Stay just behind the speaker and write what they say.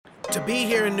To be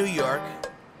here in New York,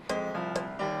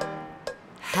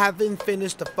 having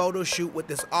finished the photo shoot with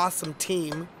this awesome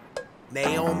team,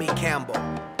 Naomi Campbell,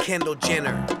 Kendall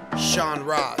Jenner, Sean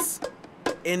Ross,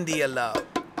 India Love.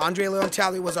 Andre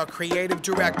Leontali was our creative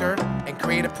director and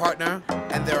creative partner,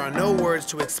 and there are no words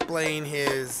to explain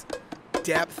his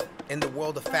depth in the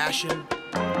world of fashion.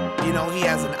 You know, he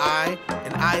has an eye.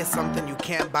 An eye is something you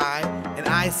can't buy. An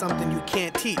eye is something you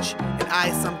can't teach. An eye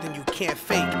is something you can't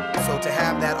fake. So to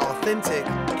have that authentic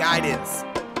guidance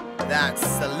that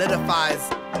solidifies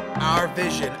our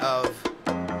vision of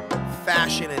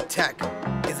fashion and tech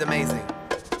is amazing.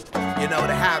 You know,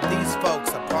 to have these folks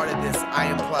a part of this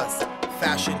i.am Plus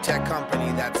fashion tech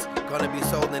company that's going to be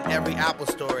sold in every Apple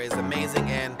store is amazing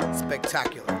and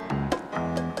spectacular.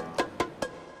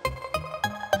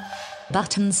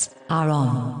 Buttons are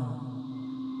on.